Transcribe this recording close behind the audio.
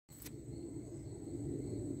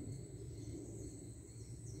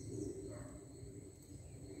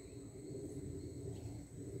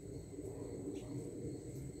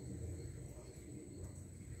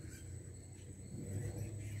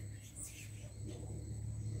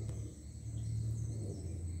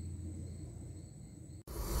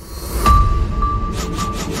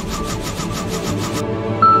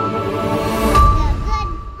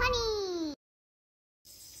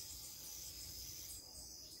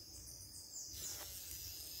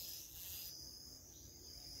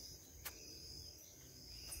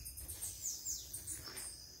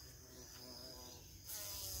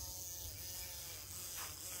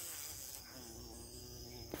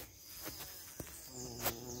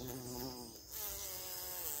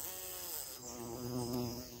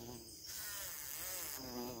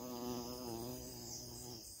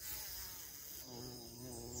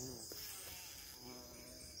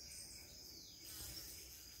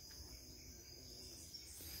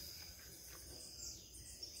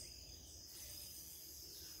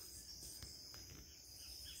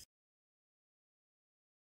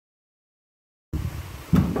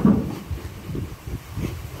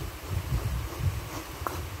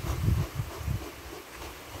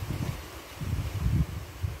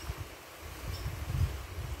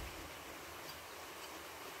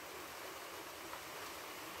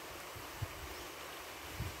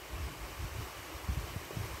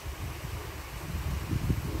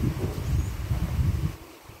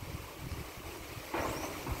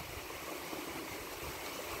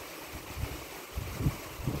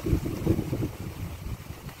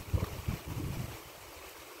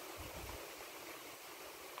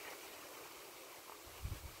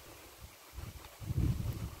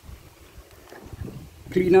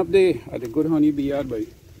Clean up day at the Good Honey Bee Yard, boy.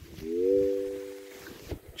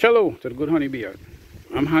 Hello to the Good Honey Bee Yard.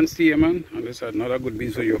 I'm Hans Tiemann, and this is another Good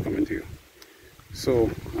Bees video coming to you.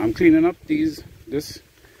 So I'm cleaning up this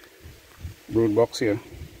brood box here.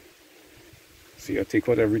 See, I take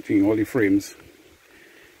out everything, all the frames.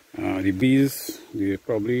 The bees, they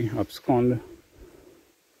probably abscond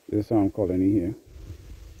this colony here.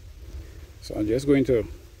 So I'm just going to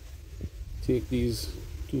take these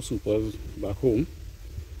two supers back home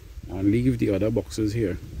and leave the other boxes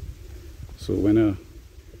here. So when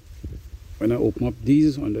I open up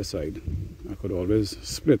these on the side, I could always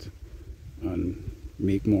split and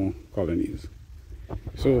make more colonies.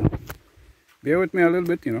 So bear with me a little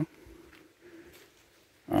bit, you know.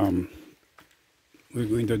 We're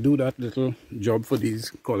going to do that little job for these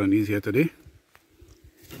colonies here today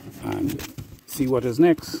and see what is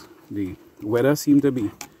next. The weather seems to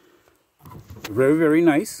be very, very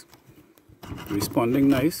nice, responding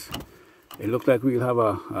nice. It looks like we'll have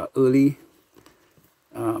a early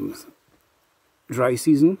dry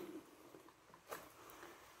season.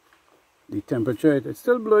 The temperature, it's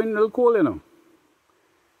still blowing a little cold, you know.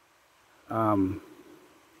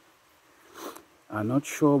 I'm not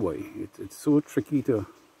sure why. It's so tricky to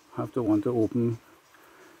want to open.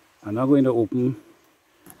 I'm not going to open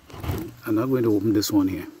this one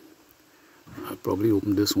here. I'll probably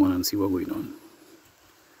open this one and see what's going on.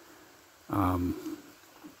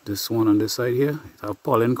 This one on this side here, it have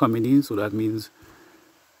pollen coming in, so that means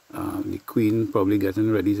the queen probably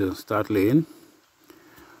getting ready to start laying.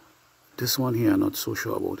 This one here, I'm not so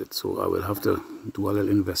sure about it, so I will have to do a little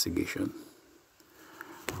investigation.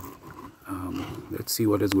 Let's see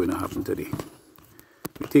what is going to happen today.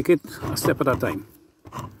 We take it a step at a time,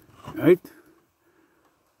 right?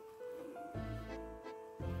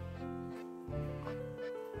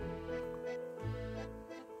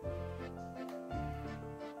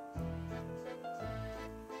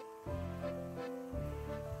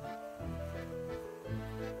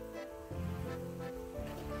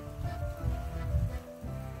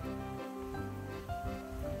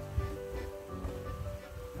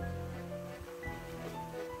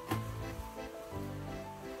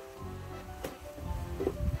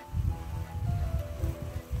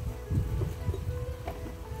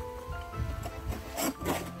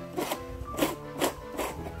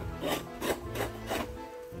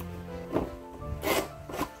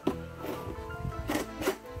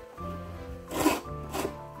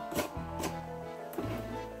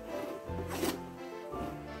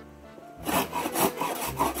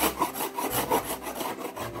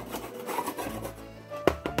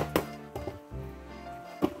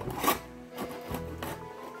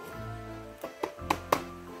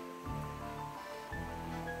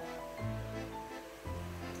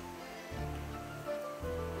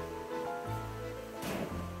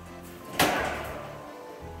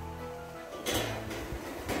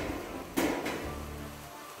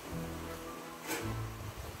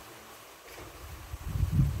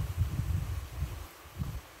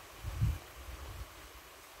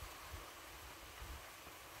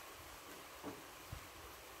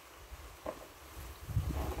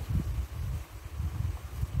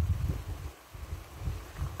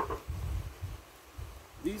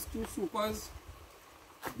 These two supers,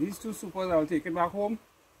 I'll take it back home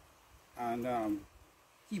and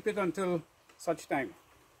keep it until such time.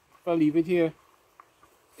 If I leave it here,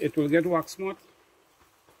 it will get wax moth,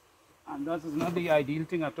 and that is not the ideal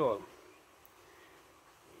thing at all.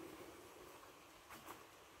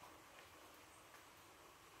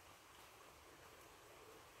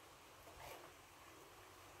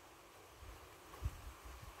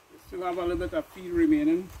 We still have a little bit of feed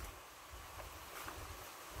remaining.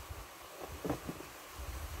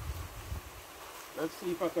 Let's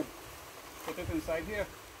see if I could put it inside here.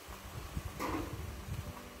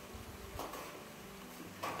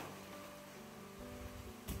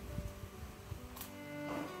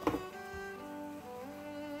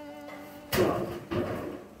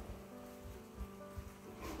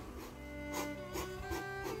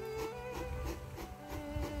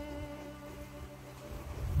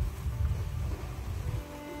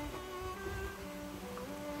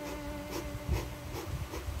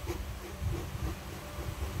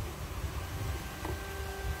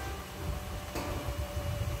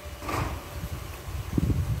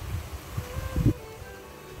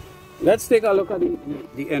 Let's take a look at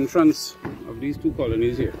the entrance of these two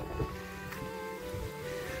colonies here.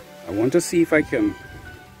 I want to see if I can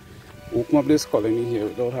open up this colony here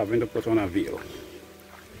without having to put on a veil.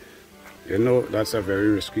 You know, that's a very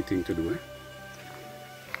risky thing to do, eh?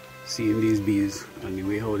 Seeing these bees and the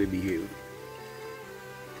way how they behave.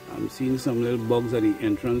 I'm seeing some little bugs at the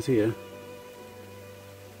entrance here.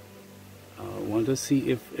 I want to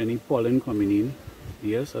see if any pollen coming in.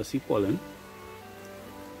 Yes, I see pollen.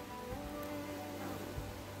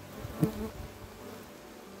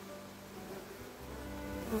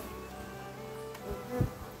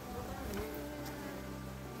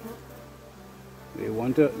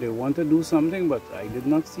 They want to do something, but I did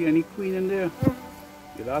not see any queen in there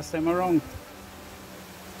the last time around.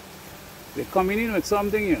 They're coming in with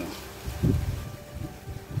something, you know.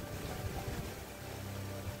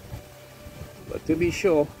 But to be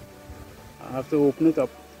sure, I have to open it up.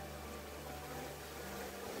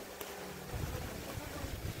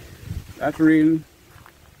 That rain,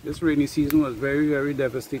 this rainy season was very, very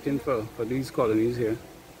devastating for these colonies here.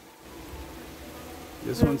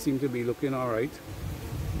 This one seemed to be looking alright.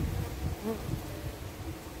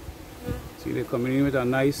 See, they're coming in with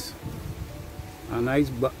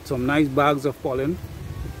some nice bags of pollen.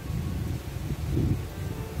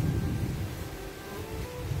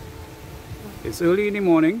 It's early in the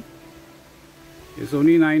morning. It's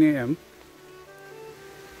only 9 a.m.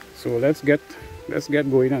 So let's get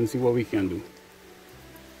going and see what we can do.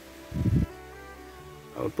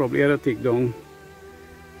 I'll probably have to take down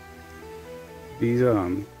these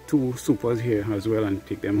 2 supers here as well and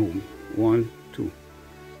take them home. 1, 2.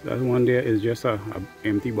 That one there is just a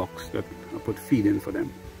empty box that I put feed in for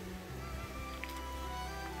them.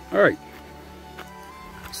 Alright,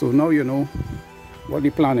 so now you know what the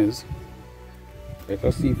plan is. Let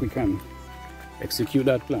us see if we can execute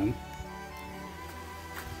that plan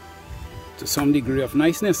to some degree of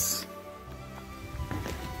niceness.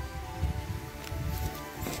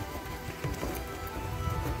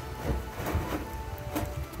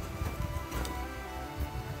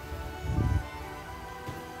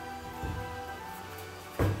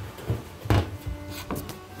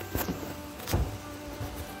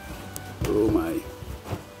 Oh my.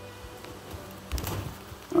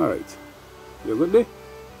 Alright. You good there?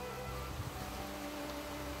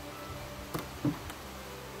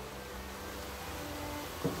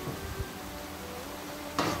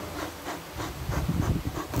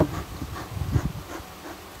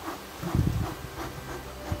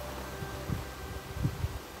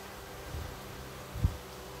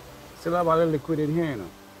 Still have a little liquid in here, you know.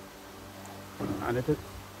 And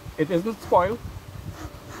it isn't spoiled.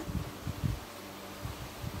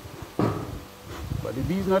 But the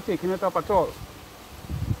bees not taking it up at all.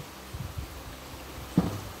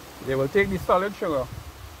 They will take the solid sugar,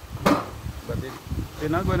 but they're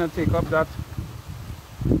not going to take up that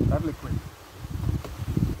liquid.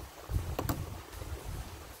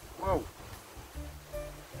 Wow.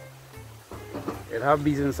 It have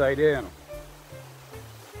bees inside there, you know.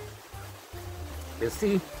 You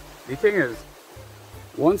see, the thing is,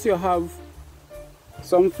 once you have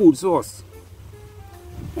some food source,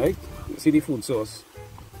 right? You see the food source,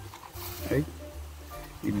 right?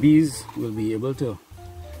 The bees will be able to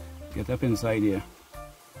get up inside here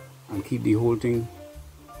and keep the whole thing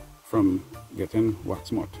from getting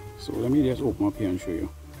wax moth. So let me just open up here and show you.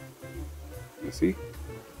 You see?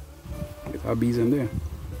 It have bees in there.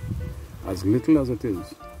 As little as it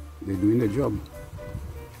is, they're doing the job.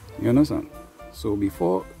 You understand? So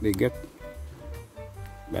before they get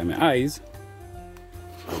by my eyes,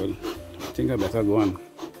 I think I better go and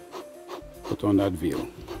put on that veil.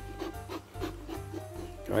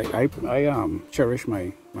 I cherish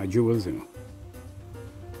my jewels, you know.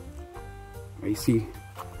 I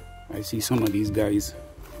see some of these guys,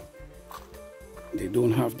 they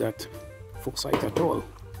don't have that foresight at all.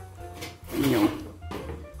 You know,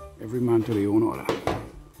 every man to their own order.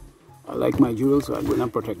 I like my jewels, so I'm going to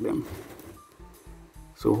protect them.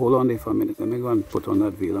 So hold on there for a minute. Let me go and put on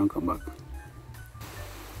that veil and come back.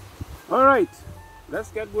 Alright,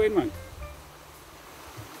 let's get going, man.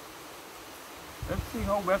 Let's see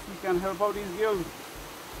how best we can help out these girls.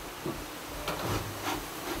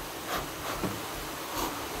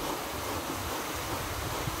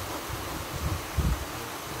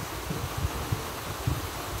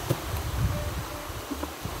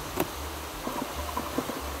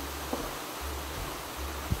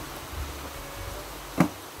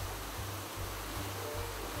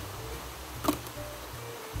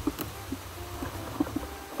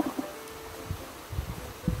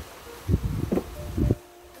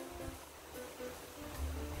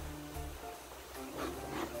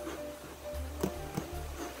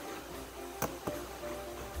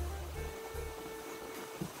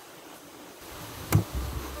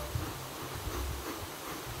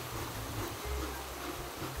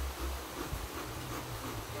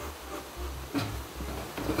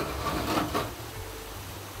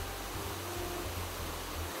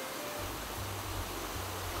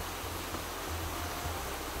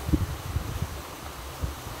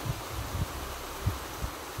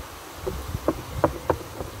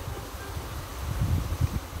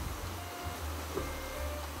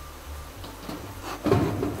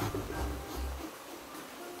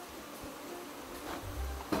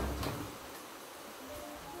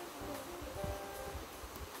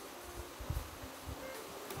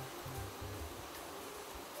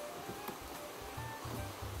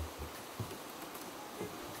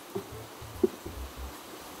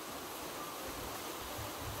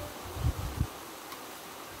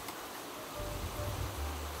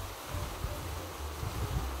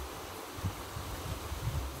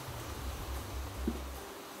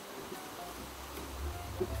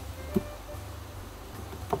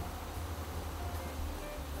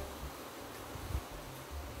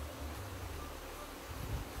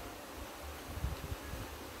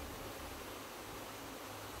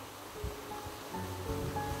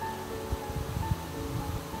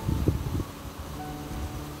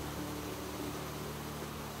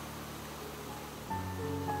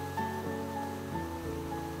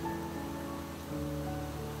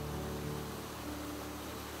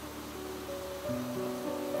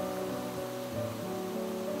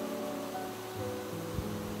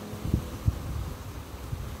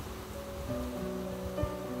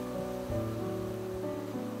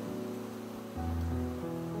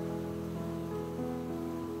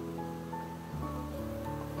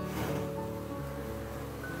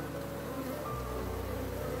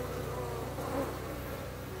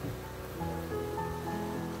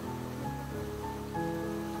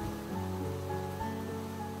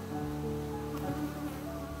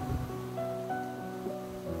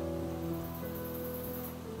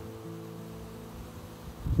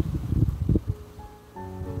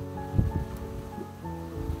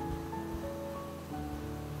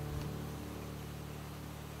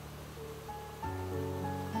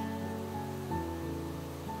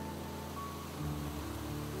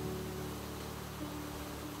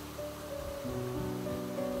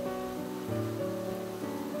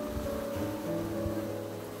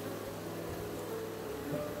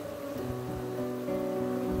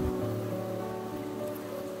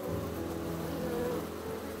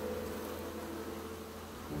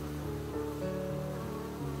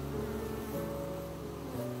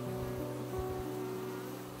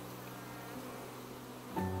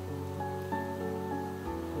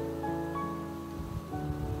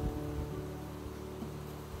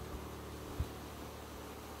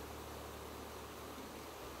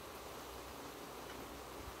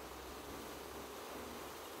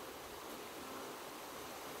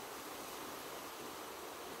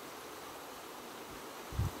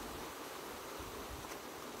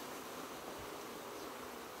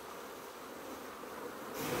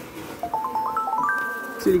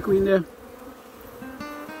 See the queen there?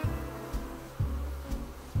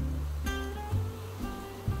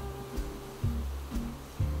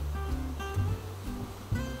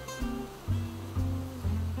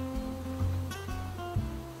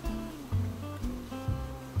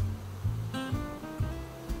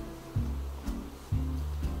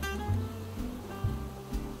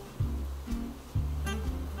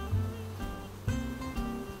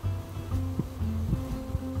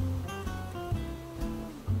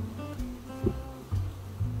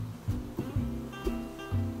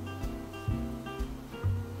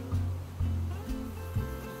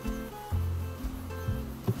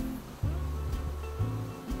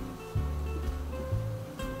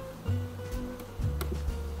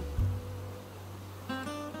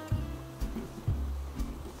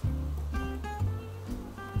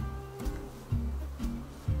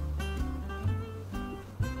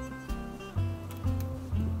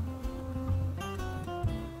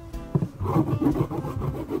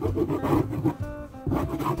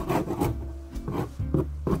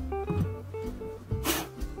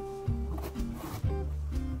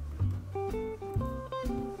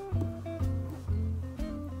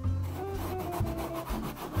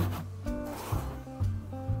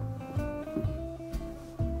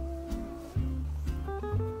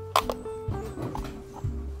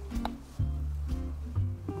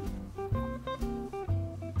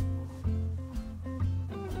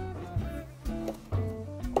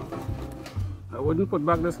 I wouldn't put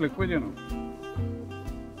back this liquid, you know.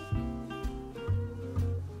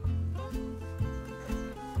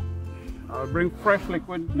 I'll bring fresh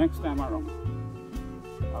liquid next time around.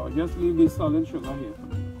 I will just leave this solid sugar here.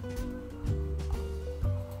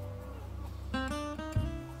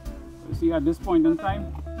 You see, at this point in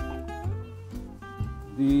time,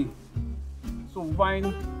 the soap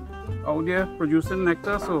vine out there producing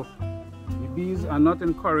nectar, so the bees are not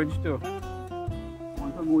encouraged to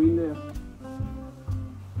want to go in there.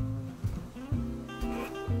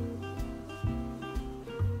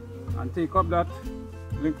 And take up that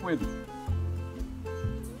liquid. You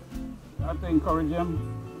have to encourage them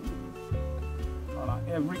on an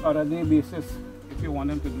every other day basis if you want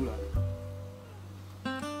them to do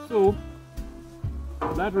that. So,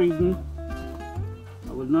 for that reason,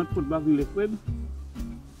 I will not put back the liquid.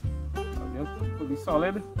 I'll just put the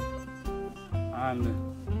solid and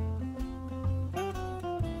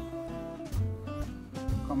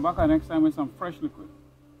come back next time with some fresh liquid.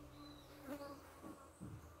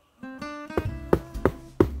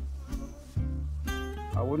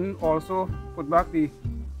 I wouldn't also put back the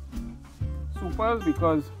supers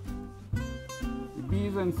because the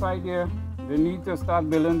bees inside here, they need to start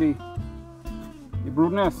building the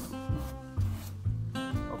brood nest.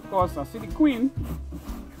 Of course, I see the queen,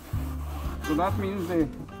 so that means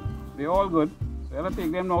they're all good. So I'll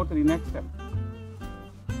take them now to the next step.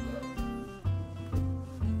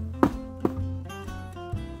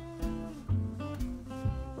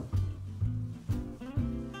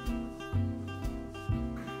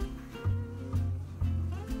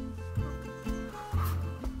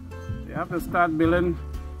 You have to start building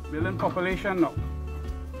population now.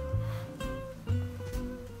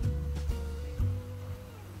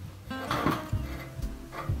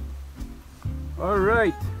 All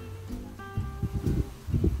right.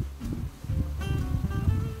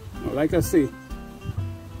 Like I say,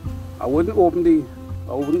 I wouldn't open the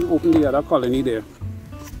other colony there,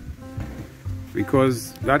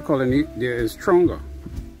 because that colony there is stronger,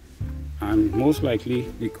 and most likely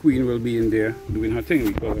the queen will be in there doing her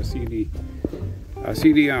thing, because I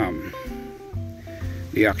see the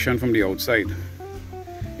action from the outside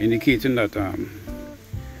indicating that the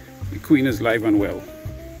queen is live and well.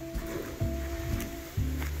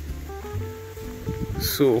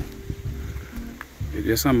 So it's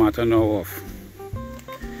just a matter now of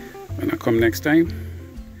when I come next time,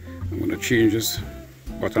 I'm going to change this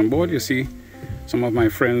bottom board. You see, some of my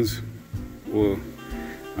friends were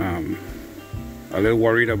a little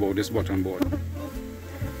worried about this bottom board.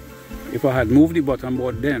 If I had moved the bottom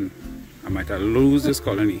board then, I might have lost this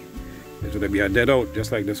colony. It would be a dead out,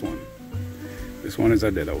 just like this one. This one is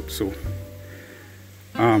a dead out. So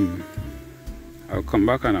I'll come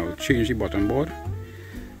back and I'll change the bottom board.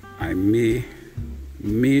 I may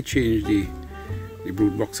change the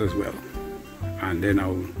brood box as well, and then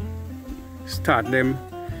I'll start them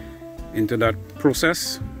into that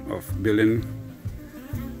process of building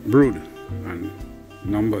brood and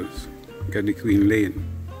numbers, get the queen laying,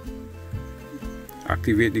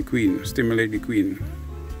 activate the queen, stimulate the queen.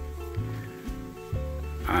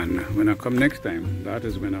 And when I come next time, that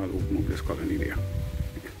is when I'll open up this colony there.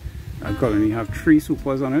 That colony have 3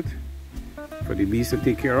 supers on it for the bees to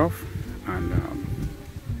take care of, and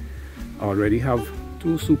I already have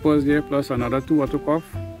 2 supers there plus another 2 I took off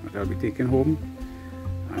that I'll be taking home,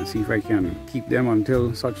 and see if I can keep them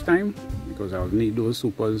until such time, because I'll need those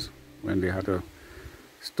supers when they have to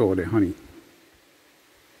store the honey.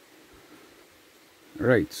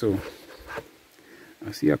 Right, so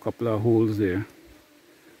I see a couple of holes there,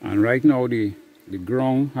 and right now the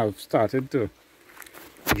ground have started to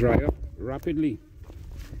dry up rapidly,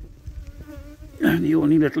 and the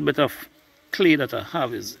only little bit of clay that I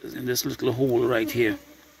have is in this little hole right here.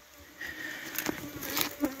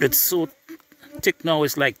 It's so thick now,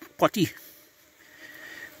 it's like putty,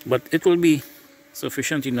 but it will be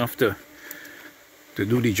sufficient enough to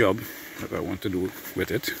do the job that I want to do with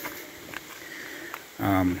it.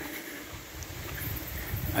 I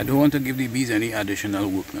don't want to give the bees any additional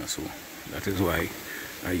work now, so that is why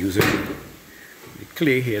I use the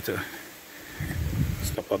clay here to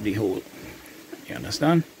stop up the hole. You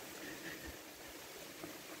understand?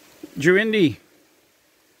 During the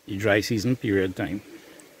dry season period time,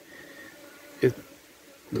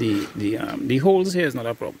 the holes here is not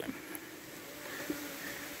a problem.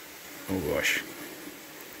 Oh gosh.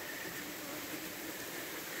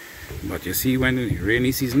 But you see, when it's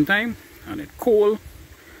rainy season time and it's cold,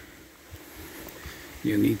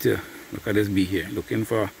 you need to look at this bee here, looking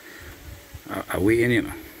for a way in, you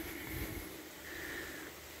know.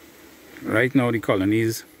 Right now the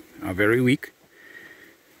colonies are very weak,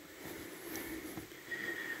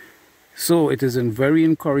 so it is very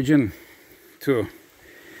encouraging to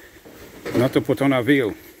not to put on a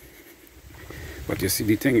veil. But you see,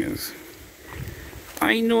 the thing is,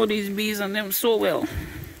 I know these bees and them so well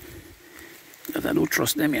that I don't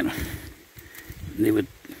trust them, you know. They would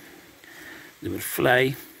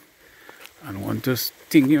fly and want to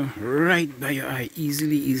sting you right by your eye,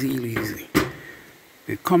 easily.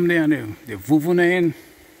 They come there and they vuvuna in,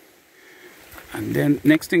 and then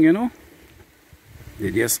next thing you know,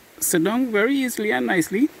 they just sit down very easily and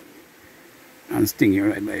nicely and sting you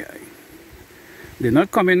right by your eye. They're not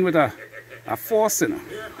coming with a force, you know,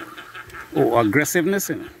 or aggressiveness,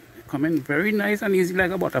 you know. They come in very nice and easy like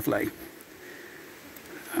a butterfly,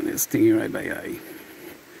 and they sting you right by your eye.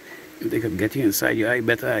 If they could get you inside your eye,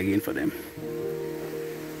 better again for them.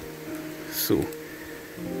 So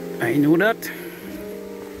I know that,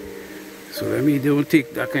 so let me don't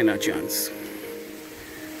take that kind of chance.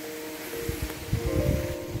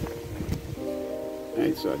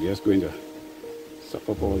 Right, so I'm just going to suck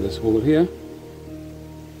up all this hole here.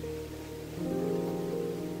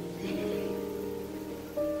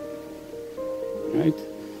 Right,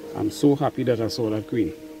 I'm so happy that I saw that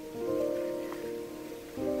queen.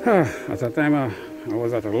 At that time I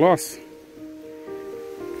was at a loss,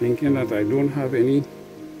 thinking that I don't have any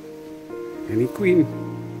queen.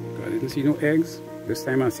 I didn't see no eggs. This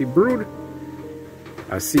time I see brood.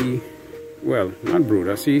 I see, well, not brood,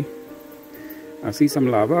 I see some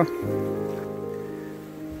larvae.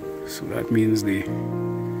 So that means they're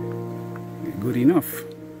good enough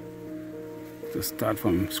to start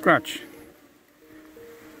from scratch.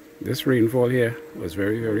 This rainfall here was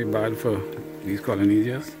very bad for these colonies,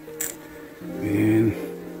 yes. And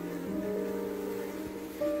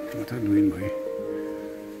what I'm doing, boy?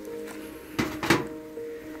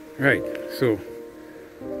 Right, so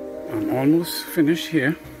I'm almost finished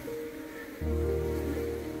here.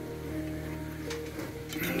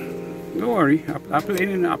 Don't worry, I'm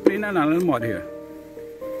playing in a little mud here.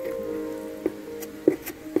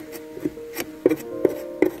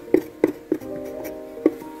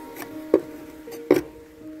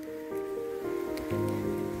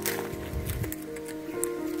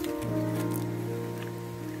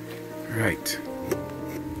 Right.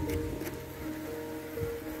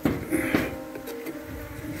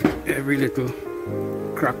 Every little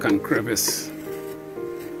crack and crevice,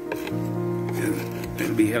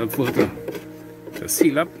 it'll be helpful to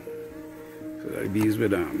seal up so that the bees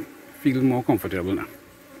would feel more comfortable now.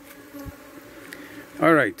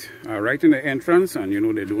 Alright, right in the entrance, and you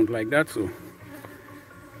know they don't like that, so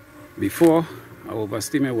before I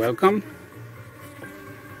overstay my welcome,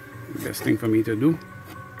 the best thing for me to do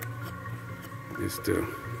is to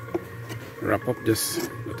wrap up this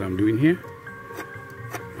that I'm doing here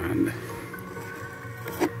and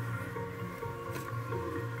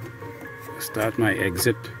start my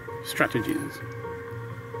exit strategies.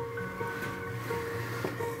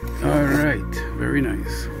 Alright, very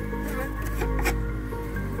nice.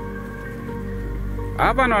 I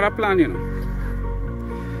have another plan, you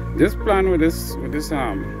know. This plan with this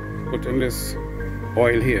putting this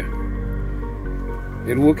oil here,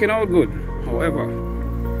 it's working out good. However,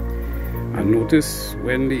 I notice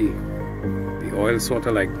when the oil sort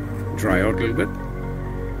of like dry out a little bit,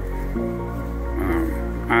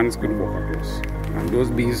 ants could walk across, and those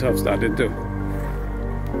bees have started to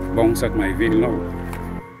bounce at my veil now.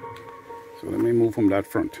 So let me move from that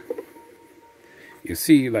front. You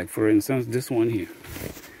see, like for instance, this one here,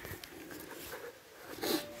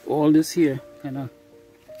 all this here kind of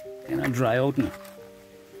dry out now.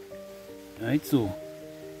 Right, so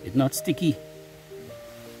it's not sticky,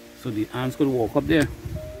 so the ants could walk up there.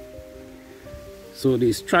 So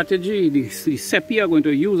the strategy, the sepi are going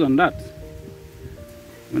to use on that,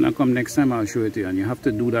 when I come next time I'll show it to you, and you have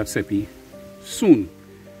to do that sepi soon,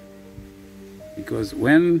 because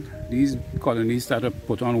when these colonies start to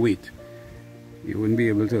put on weight, you wouldn't be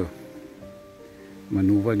able to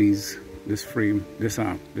maneuver this frame, this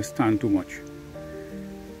stand too much.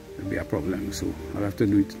 It'll be a problem, so I'll have to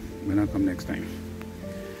do it when I come next time.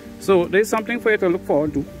 So there's something for you to look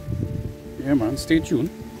forward to. Yeah man, stay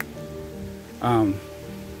tuned.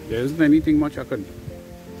 There isn't anything much I could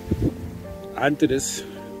add to this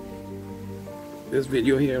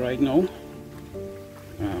video here right now.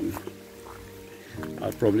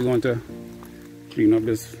 I'll probably want to clean up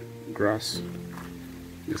this grass,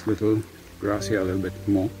 this little grass here a little bit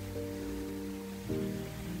more.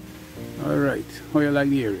 Alright, how you like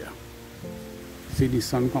the area? See the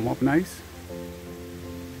sun come up nice,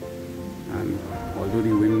 and although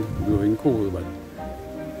the wind blowing cold, but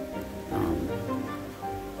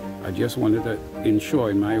I just wanted to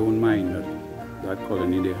ensure in my own mind that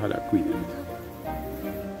colony they had a queen in it.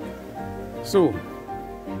 So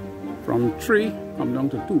from 3 come down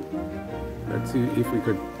to 2. Let's see if we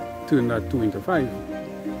could turn that 2 into 5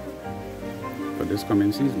 for this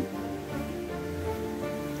coming season.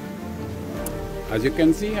 As you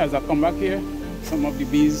can see, as I come back here, some of the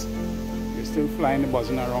bees, they're still flying and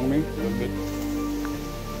buzzing around me a little bit.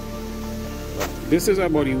 But this is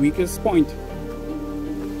about the weakest point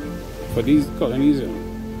for these colonies.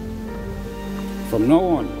 From now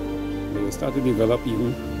on, they will start to develop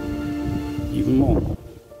even more.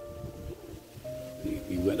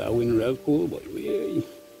 The weather wind real cold, but really.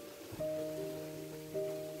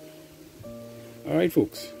 Alright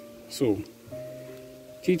folks, so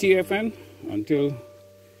TTFN until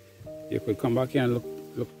you could come back here and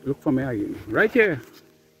look for me again. Right here,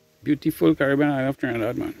 beautiful Caribbean Island of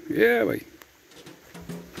Trinidad, man. Yeah, boy.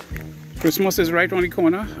 Christmas is right on the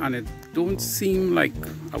corner, and it don't seem like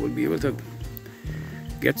I will be able to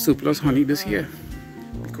get surplus honey this year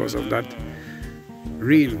because of that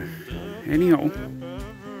rain. Anyhow,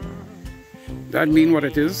 that being what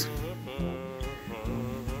it is,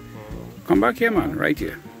 come back here, man, right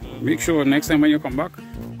here. Make sure next time when you come back,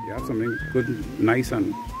 you have something good, nice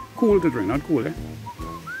and cool to drink. Not cool, eh?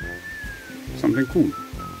 Something cool.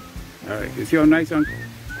 Alright, you see how nice and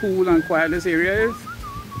cool and quiet this area is?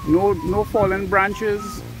 No fallen branches.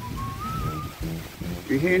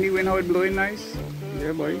 You hear any wind how it's blowing nice?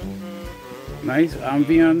 Yeah, boy. Nice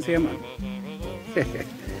ambience here, man.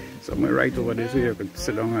 Somewhere right over this way you could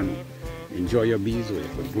sit down and enjoy your bees, or you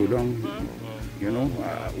could go down, you know,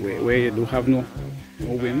 where you don't have no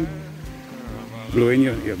wind blowing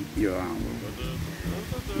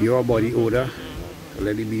your body odor to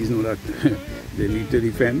let the bees know that they need to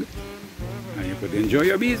defend, and you could enjoy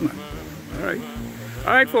your bees, man. All right.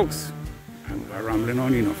 Alright folks, I'm rambling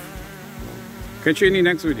on enough. Catch you in the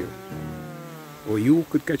next video. Or you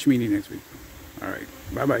could catch me in the next video. Alright,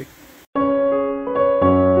 bye bye.